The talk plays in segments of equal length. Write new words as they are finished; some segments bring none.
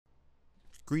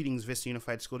Greetings, Vista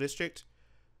Unified School District.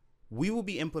 We will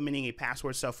be implementing a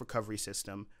password self-recovery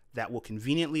system that will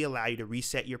conveniently allow you to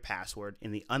reset your password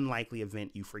in the unlikely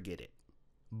event you forget it.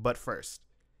 But first,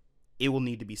 it will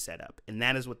need to be set up, and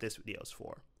that is what this video is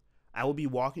for. I will be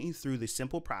walking you through the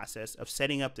simple process of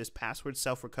setting up this password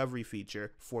self-recovery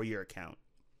feature for your account.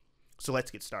 So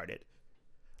let's get started.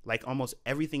 Like almost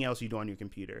everything else you do on your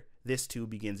computer, this too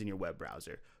begins in your web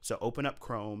browser. So open up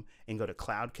Chrome and go to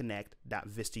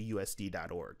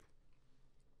cloudconnect.vistausd.org.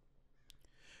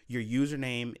 Your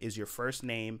username is your first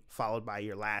name followed by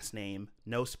your last name,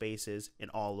 no spaces,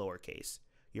 and all lowercase.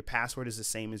 Your password is the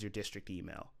same as your district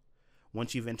email.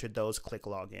 Once you've entered those, click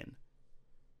Login.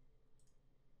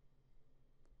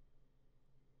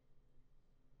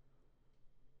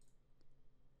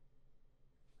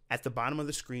 At the bottom of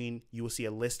the screen, you will see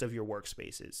a list of your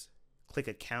workspaces. Click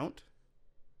Account,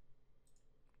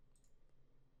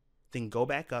 then go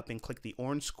back up and click the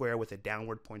orange square with a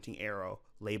downward pointing arrow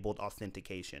labeled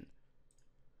Authentication.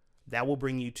 That will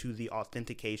bring you to the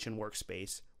Authentication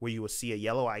workspace, where you will see a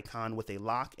yellow icon with a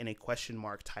lock and a question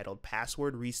mark titled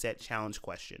Password Reset Challenge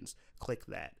Questions. Click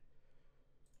that.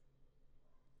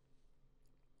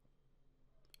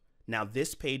 Now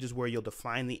this page is where you'll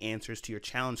define the answers to your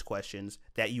challenge questions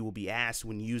that you will be asked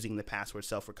when using the password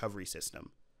self-recovery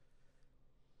system.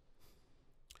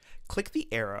 Click the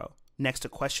arrow next to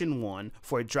question 1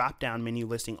 for a drop-down menu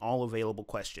listing all available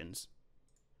questions.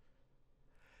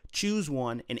 Choose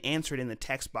one and answer it in the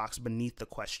text box beneath the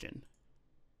question.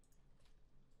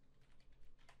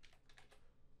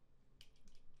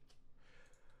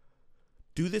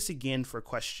 Do this again for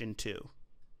question 2.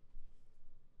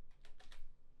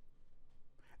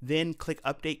 Then click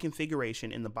Update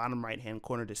Configuration in the bottom right-hand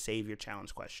corner to save your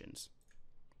challenge questions.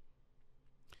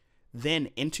 Then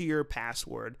enter your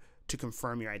password to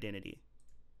confirm your identity.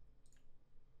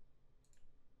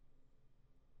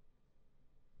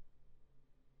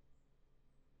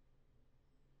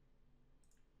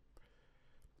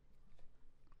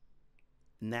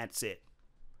 And that's it.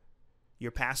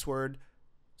 Your password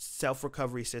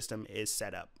self-recovery system is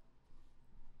set up.